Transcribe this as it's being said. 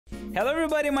Hello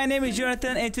everybody, my name is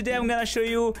Jonathan and today I'm gonna show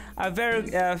you a very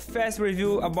fast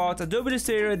review about Adobe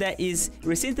Illustrator that is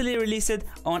recently released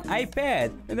on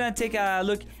iPad. We're gonna take a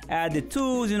look at the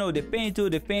tools, you know, the pen tool,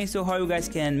 the pencil, how you guys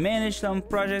can manage some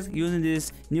projects using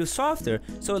this new software.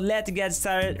 So let's get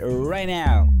started right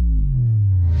now.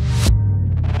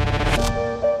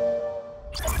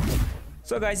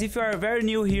 So guys, if you are very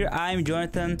new here, I'm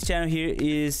Jonathan. This channel here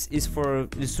is for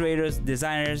illustrators,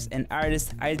 designers, and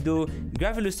artists. I do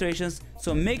graphic illustrations,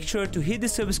 so make sure to hit the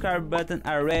subscribe button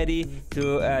already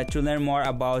to learn more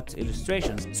about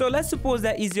illustrations. So let's suppose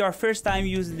that is your first time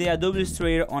using the Adobe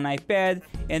Illustrator on iPad,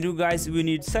 and you guys will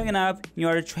need to sign up in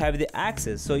order to have the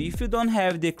access. So if you don't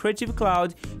have the Creative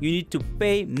Cloud, you need to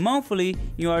pay monthly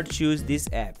in order to use this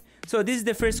app. So this is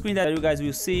the first screen that you guys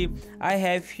will see. I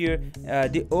have here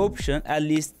the option at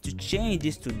least to change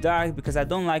this to dark because I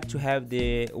don't like to have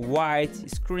the white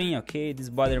screen. Okay, this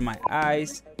bothers my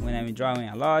eyes when I'm drawing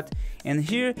a lot. And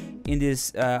here in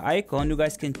this icon, you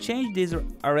guys can change this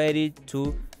already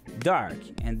to dark.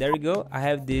 And there you go. I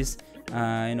have this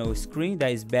screen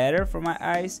that is better for my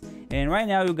eyes. And right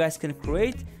now you guys can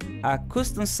create a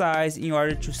custom size in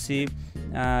order to see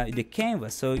the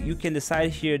canvas. So you can decide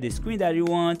here the screen that you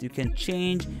want. You can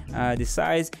change the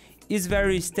size. It's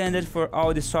very standard for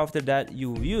all the software that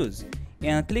you use.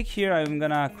 And click here. I'm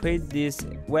gonna create this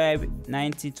web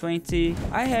 1920.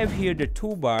 I have here the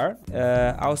toolbar.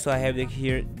 Also I have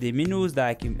here the menus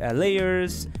like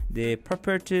layers, the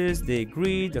properties, the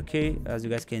grid. Okay, as you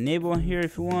guys can enable here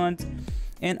if you want.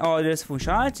 And others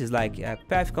functionalities like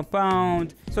path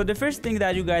compound. So the first thing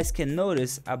that you guys can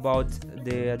notice about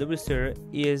the Adobe Illustrator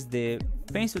is the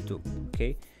pencil tool.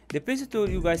 Okay, the pencil tool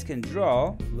you guys can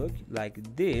draw, look like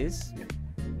this,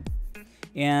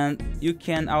 and you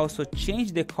can also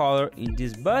change the color in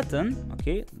this button,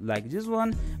 okay, like this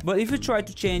one. But if you try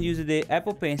to change using the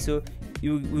Apple Pencil,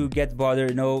 you will get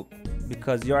bothered,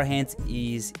 because your hand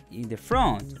is in the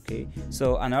front. Okay,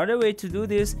 so another way to do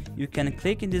this, you can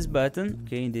click in this button,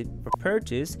 okay, in the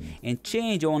properties, and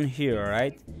change on here,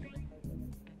 right,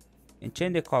 and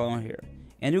change the color on here.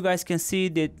 And you guys can see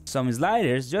that some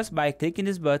sliders just by clicking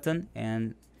this button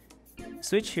and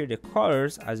switch here the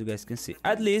colors. As you guys can see,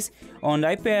 at least on the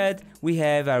iPad we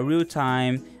have a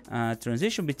real-time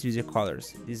transition between the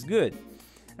colors. This is good.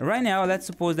 Right now, let's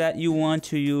suppose that you want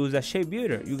to use a shape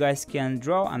builder. You guys can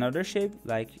draw another shape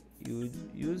like you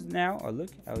use now. Or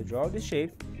look, I will draw the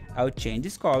shape. I will change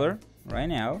this color right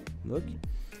now. Look,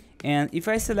 and if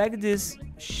I select this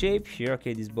shape here,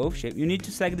 okay, this both shape, you need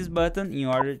to select this button in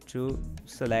order to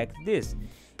select this.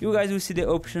 You guys will see the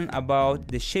option about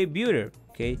the shape builder.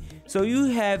 Okay, so you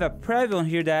have a preview on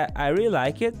here that I really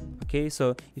like it. Okay,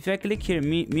 so if I click here,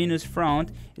 minus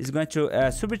front, it's going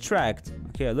to subtract.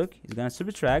 Okay, look, it's gonna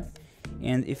subtract.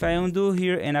 And if I undo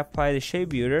here and apply the shape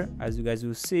builder, as you guys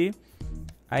will see,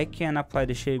 I can apply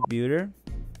the shape builder.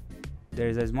 There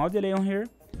is a small delay on here,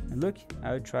 and look,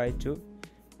 I will try to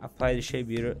apply the shape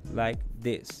builder like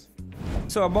this.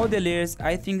 So about the layers,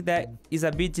 I think that is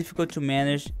a bit difficult to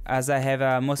manage as I have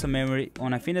a muscle memory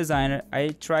on Affinity Designer. I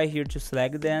try here to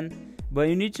select them, but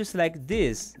you need to select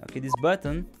this, okay, this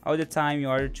button all the time in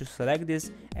order to select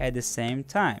this at the same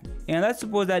time. And let's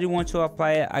suppose that you want to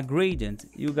apply a gradient.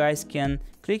 You guys can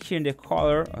click here in the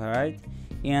color, all right,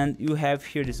 and you have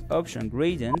here this option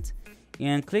gradient,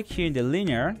 and click here in the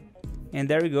linear, and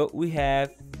there we go, we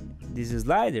have this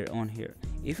slider on here.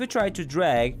 If you try to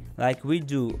drag like we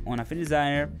do on Affinity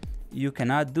Designer, you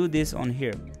cannot do this on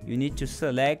here. You need to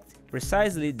select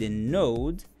precisely the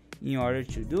node in order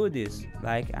to do this,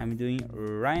 like I'm doing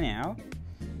right now.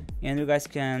 And you guys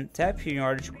can tap here in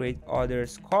order to create other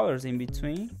colors in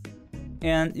between.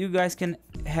 And you guys can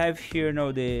have here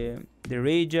the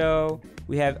radial.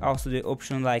 We have also the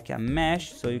option like a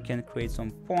mesh, so you can create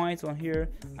some points on here.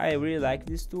 I really like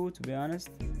this tool, to be honest.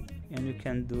 And you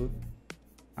can do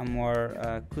a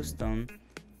more custom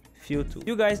fill tool.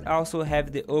 You guys also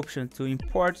have the option to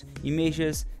import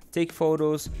images, take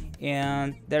photos,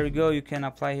 and there we go, you can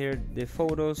apply here the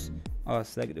photos. I'll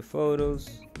select the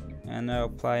photos and I'll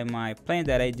apply my plane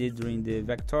that I did during the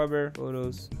Vectober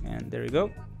photos, and there we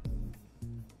go.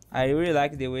 I really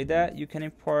like the way that you can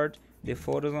import the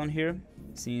photos on here.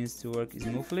 Seems to work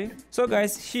smoothly. So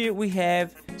guys, here we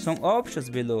have some options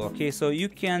below. Okay, so you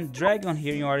can drag on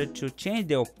here in order to change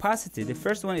the opacity. The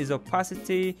first one is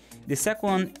opacity. The second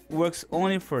one works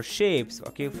only for shapes,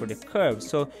 okay, for the curves.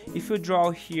 So if you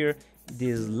draw here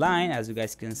this line, as you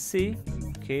guys can see,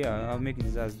 okay, I'll make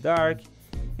this as dark.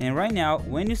 And right now,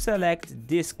 when you select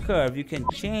this curve, you can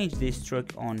change the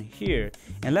stroke on here.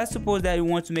 And let's suppose that you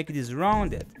want to make this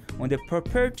rounded. On the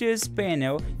properties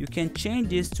panel, you can change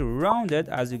this to rounded,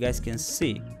 as you guys can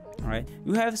see. Alright,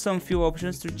 you have some few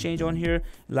options to change on here,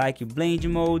 like blend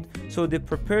mode. So the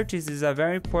properties is a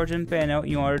very important panel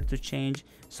in order to change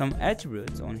some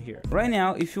attributes on here. Right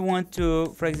now, if you want to,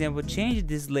 for example, change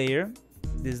this layer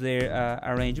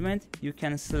arrangement, you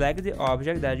can select the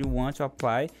object that you want to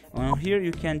apply. On here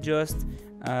you can just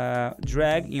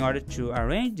drag in order to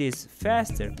arrange this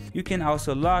faster. You can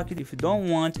also lock it if you don't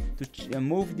want to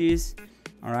move this.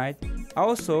 All right,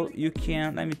 also you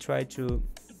can, let me try to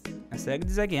select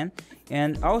this again,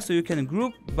 and also you can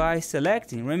group by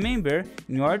selecting. Remember,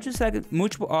 in order to select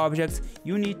multiple objects,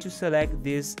 you need to select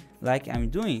this like I'm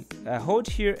doing. Hold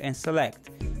here and select.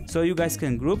 So you guys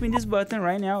can group in this button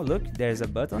right now. Look, there's a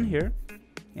button here,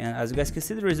 and as you guys can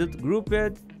see the result,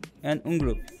 grouped and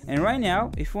ungroup. And right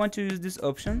now, if you want to use this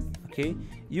option, okay,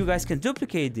 you guys can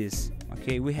duplicate this.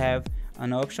 Okay, we have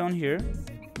an option here,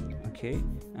 okay,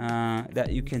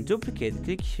 that you can duplicate.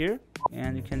 Click here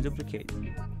and you can duplicate.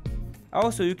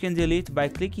 Also, you can delete by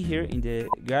clicking here in the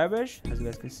garbage, as you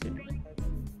guys can see.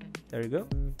 There you go.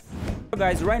 So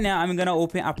guys, right now I'm gonna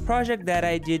open a project that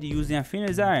I did using Affinity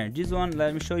Designer. This one,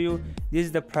 let me show you. This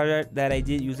is the project that I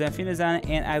did using Affinity Designer,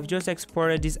 and I've just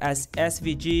exported this as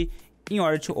SVG in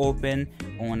order to open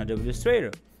on Adobe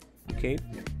Illustrator. Okay,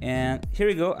 and here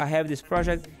we go. I have this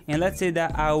project, and let's say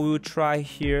that I will try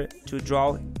here to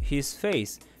draw his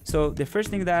face. So the first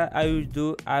thing that I will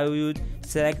do, I will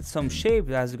select some shape.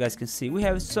 As you guys can see, we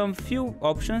have some few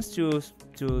options to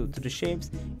the shapes,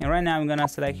 and right now I'm gonna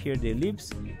select here the lips,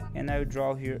 and I will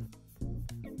draw here,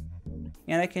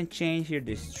 and I can change here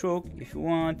the stroke if you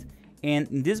want. And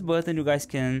in this button you guys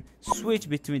can switch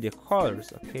between the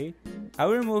colors. Okay, I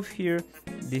will remove here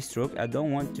the stroke. I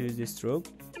don't want to use the stroke,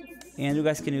 and you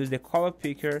guys can use the color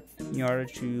picker in order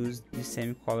to use the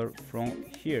same color from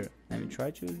here. Let me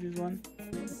try to use this one.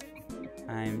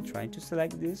 I'm trying to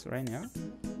select this right now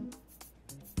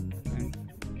and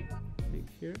click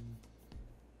here.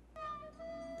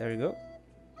 There we go.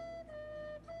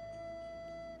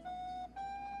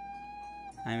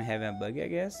 I'm having a bug, I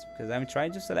guess, because I'm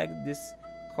trying to select this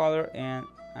color and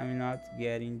I'm not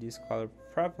getting this color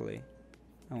properly.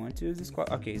 I want to use this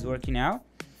color. Okay, it's working now.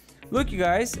 Look, you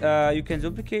guys, you can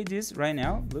duplicate this right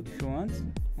now. Look, if you want,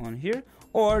 on here,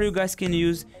 or you guys can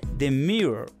use the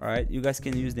mirror. All right, you guys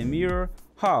can use the mirror.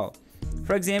 How?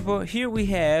 For example, here we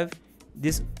have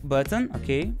this button,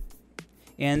 okay,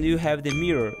 and you have the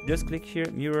mirror. Just click here,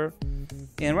 mirror,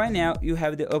 and right now you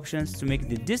have the options to make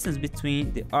the distance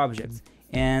between the objects.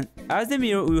 And as the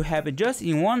mirror will have just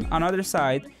in another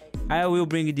side, I will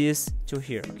bring this to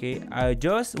here. Okay, I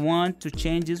just want to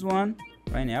change this one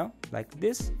right now, like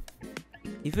this.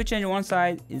 If you change one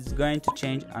side, it's going to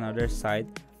change another side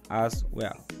as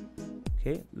well.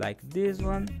 Okay, like this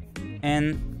one.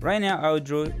 And right now I'll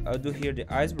do here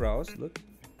the eyebrows. Look,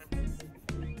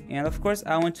 and of course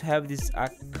I want to have this a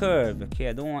curve. Okay,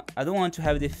 I don't want to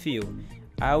have the fill.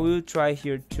 I will try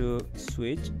here to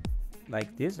switch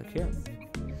like this. Okay,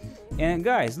 and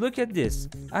guys, look at this.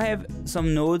 I have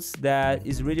some nodes that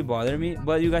is really bothering me,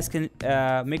 but you guys can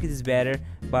make this better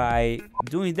by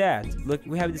doing that. Look,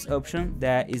 we have this option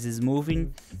that is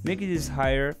moving. Make this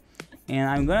higher, and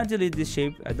I'm gonna delete this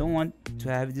shape. I don't want to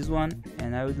have this one,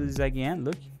 and I will do this again.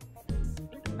 Look,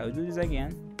 I will do this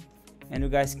again, and you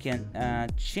guys can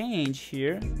change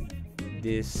here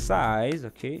the size,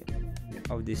 okay,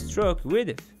 of the stroke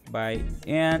width by,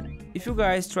 and if you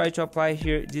guys try to apply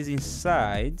here this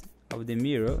inside of the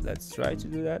mirror, let's try to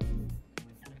do that.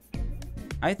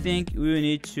 I think we will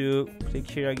need to click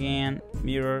here again,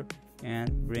 mirror,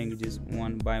 and bring this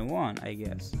one by one, I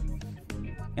guess.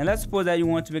 And let's suppose that you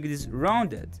want to make this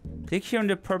rounded. Click here on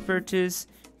the properties,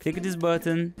 click this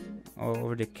button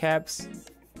over the caps,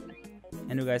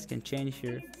 and you guys can change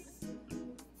here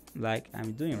like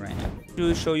I'm doing right now.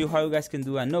 To show you how you guys can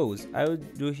do a nose, I will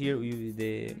do here with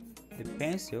the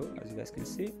pencil, as you guys can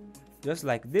see, just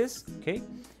like this. Okay,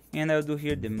 and I'll do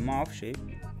here the mouth shape,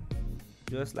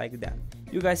 just like that.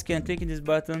 You guys can click in this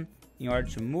button in order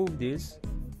to move this.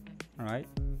 All right,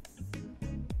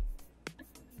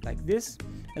 like this.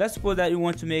 And let's suppose that you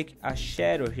want to make a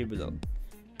shadow here below.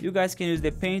 You guys can use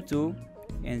the pen tool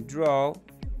and draw.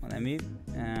 Let me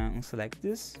select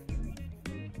this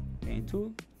pen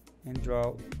tool and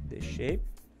draw the shape.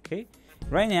 Okay,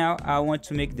 right now I want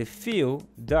to make the fill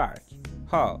dark.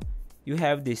 How? You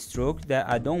have the stroke that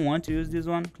I don't want to use this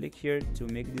one. Click here to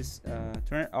make this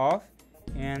turn it off,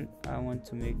 and I want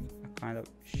to make a kind of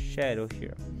shadow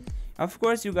here. Of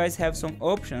course, you guys have some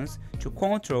options to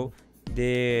control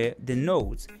the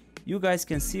nodes. You guys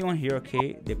can see on here,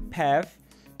 okay, the path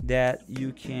that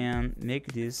you can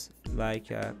make this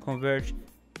like converge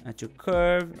to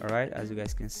curve. All right, as you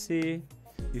guys can see,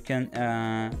 You can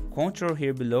control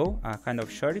here below a kind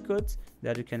of shortcut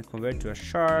that you can convert to a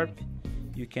sharp.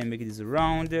 You can make this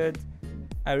rounded.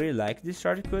 I really like these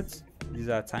shortcuts. These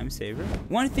are time saver.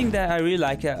 One thing that I really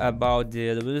like about the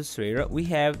ADOBE Illustrator, we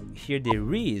have here the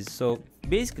Reese. So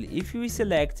basically, if we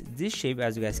select this shape,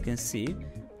 as you guys can see,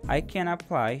 I can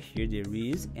apply here the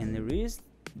Reese and erase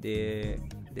the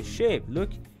shape.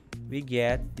 Look, we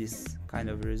get this kind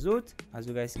of result, as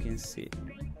you guys can see.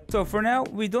 So for now,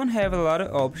 we don't have a lot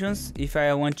of options. If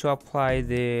I want to apply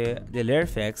the layer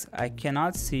effects, I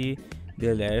cannot see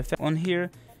the layer effect on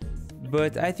here.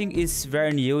 But I think it's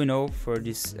very new, you know, for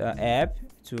this app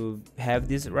to have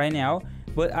this right now.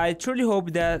 But I truly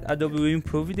hope that Adobe will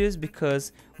improve this,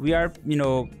 because we are, you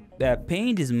know,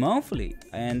 paying this monthly,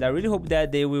 and I really hope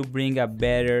that they will bring a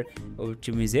better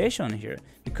optimization here.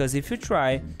 Because if you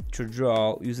try to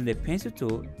draw using the pencil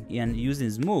tool and using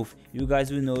smooth, you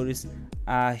guys will notice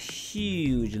a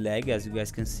huge lag, as you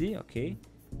guys can see. Okay,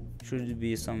 should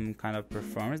be some kind of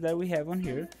performance that we have on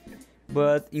here.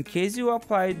 But in case you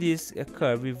apply this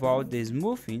curve without the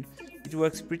smoothing, it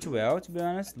works pretty well, to be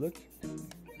honest. Look,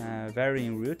 very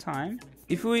in real time.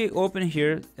 If we open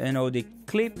here, you know, the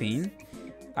clipping,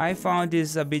 I found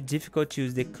this a bit difficult to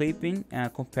use the clipping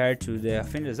compared to the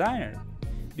Affinity Designer.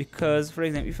 Because, for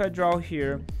example, if I draw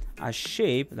here a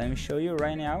shape, let me show you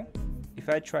right now. If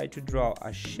I try to draw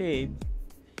a shape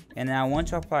and I want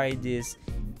to apply this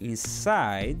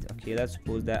inside, okay, let's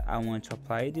suppose that I want to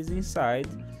apply this inside.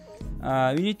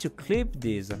 You need to clip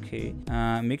this, okay.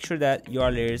 Make sure that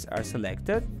your layers are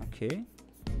selected, okay.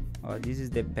 This is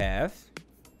the path.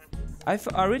 I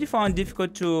already found it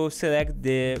difficult to select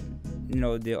the, you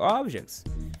know, the objects.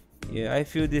 Yeah, I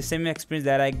feel the same experience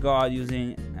that I got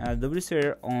using ADOBE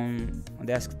Illustrator on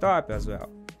desktop as well.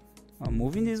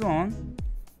 Moving this on,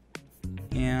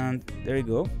 and there you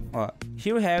go.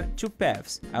 Here we have two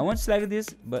paths. I want to select this,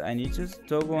 but I need to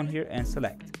toggle on here and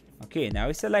select. Okay, now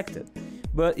it's selected.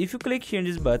 But if you click here in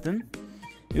this button,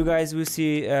 you guys will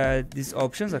see these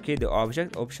options. Okay, the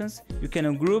object options. You can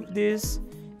ungroup this.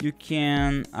 You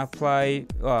can apply.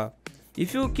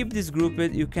 If you keep this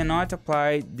grouped, you cannot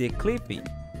apply the clipping.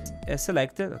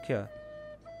 Selected. Okay.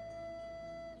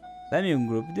 Let me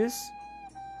ungroup this.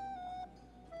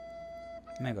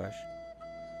 Oh my gosh.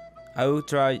 I will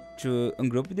try to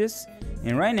ungroup this,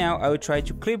 and right now I will try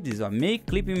to clip this or make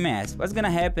clipping mask. What's gonna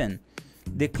happen?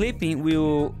 The clipping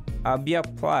will be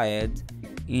applied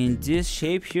in this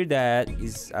shape here that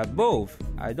is above.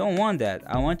 I don't want that.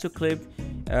 I want to clip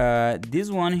this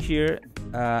one here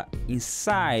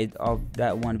inside of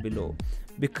that one below.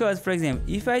 Because, for example,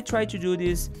 if I try to do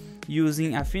this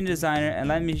using Affinity Designer, and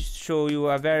let me show you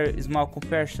a very small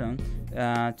comparison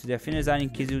to the Affinity Designer in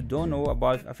case you don't know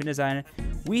about Affinity Designer.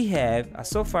 We have a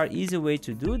so far easy way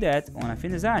to do that on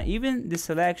Affinity Designer, even the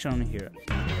selection here.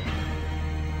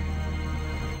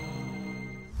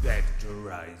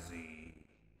 Vectorizing.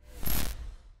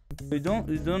 You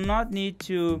do not need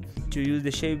to use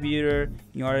the shape builder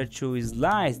in order to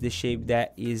slice the shape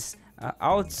that is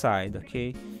outside,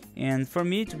 okay. And for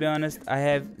me, to be honest, I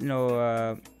have, you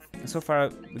know, so far a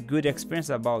good experience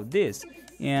about this.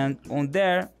 And on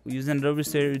there, using ADOBE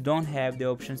Illustrator, you don't have the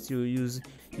options to use.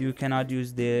 You cannot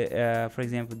use the, for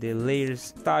example, the layers,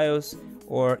 styles,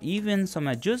 or even some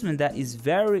adjustment that is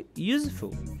very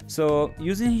useful. So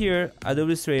using here ADOBE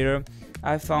Illustrator,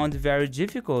 I found it very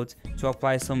difficult to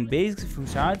apply some basic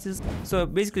functionalities. So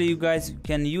basically, you guys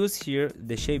can use here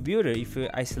the shape builder. If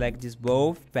I select this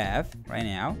both path right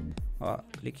now,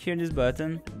 click here this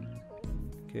button.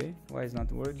 Okay, why is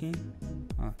not working?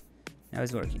 Now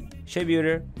it's working. Shape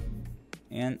builder,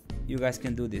 and you guys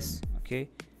can do this. Okay,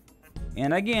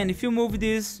 and again, if you move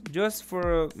this just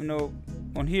for, you know,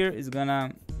 on here, it's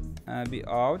gonna be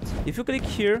out. If you click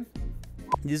here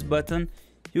this button,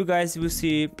 you guys will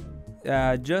see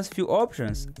just few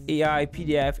options: AI,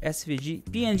 PDF, SVG,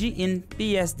 PNG, and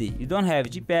PSD. You don't have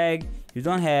JPEG, you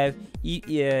don't have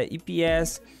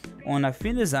EPS. On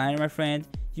Affinity Designer, my friend,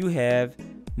 you have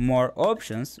more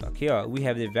options. Okay, we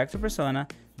have the vector persona,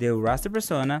 the raster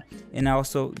persona, and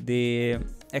also the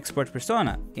export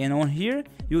persona. And on here,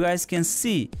 you guys can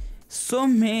see so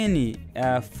many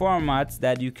formats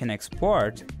that you can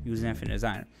export using Affinity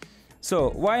Designer.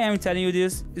 So why I'm telling you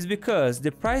this is because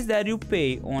the price that you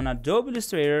pay on ADOBE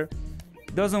Illustrator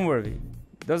doesn't worth it.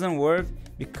 Doesn't worth,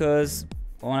 because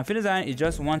on Affinity Designer it's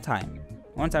just one time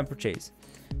purchase.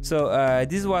 So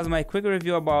this was my quick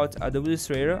review about ADOBE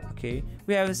Illustrator. Okay,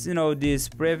 we have, you know, these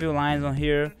preview lines on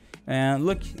here, and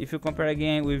look, if you compare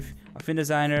again with Affinity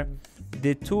Designer,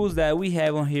 the tools that we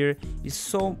have on here is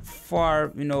so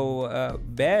far, you know,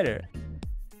 better.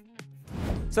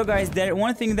 So guys, there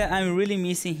one thing that I'm really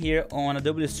missing here on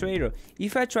Adobe Illustrator.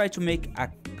 If I try to make a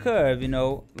curve, you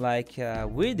know, like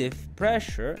width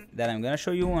pressure that I'm gonna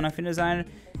show you on Affinity Designer,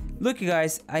 look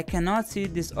guys, I cannot see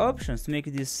these options to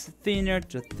make this thinner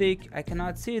to thick. I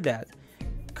cannot see that.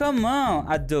 Come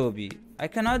on, Adobe, I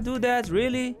cannot do that,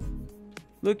 really?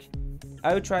 Look,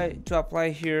 I will try to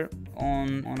apply here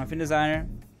on Affinity Designer,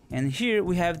 and here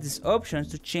we have these options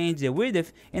to change the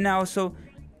width and also,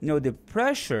 you know, the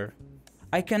pressure.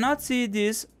 I cannot see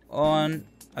this on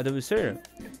Adobe Illustrator.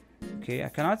 Okay, I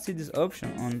cannot see this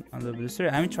option on Adobe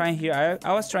Illustrator. I'm trying here.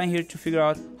 I was trying here to figure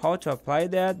out how to apply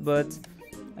that, but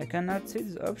I cannot see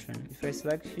this option. If I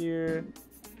select here,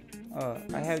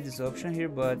 I have this option here,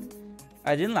 but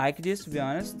I didn't like this, to be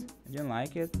honest. I didn't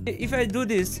like it. If I do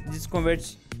this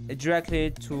converts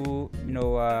directly to, you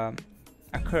know,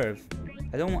 a curve.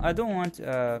 I don't want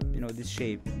you know, this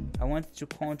shape. I want to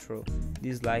control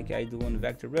this like I do on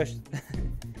vector brush.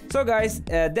 So guys,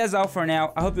 that's all for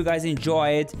now. I hope you guys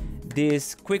enjoyed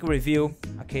this quick review.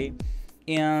 Okay,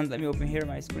 and let me open here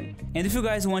my screen. And if you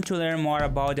guys want to learn more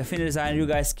about the Affinity Design, you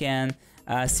guys can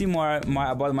see more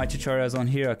about my tutorials on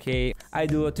here. Okay, I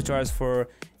do tutorials for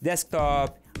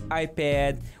desktop,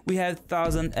 iPad. We have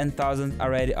thousands and thousands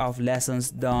already of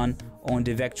lessons done on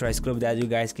the Vectorize Club that you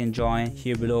guys can join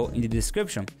here below in the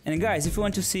description. And guys, if you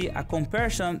want to see a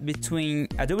comparison between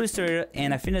Adobe Illustrator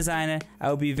and Affinity Designer, I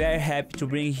will be very happy to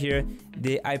bring here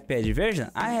the iPad version.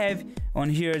 I have on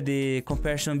here the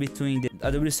comparison between the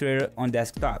Adobe Illustrator on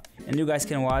desktop, and you guys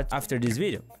can watch after this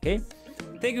video. Okay,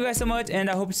 thank you guys so much, and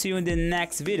I hope to see you in the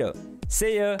next video.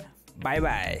 See ya, bye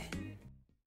bye.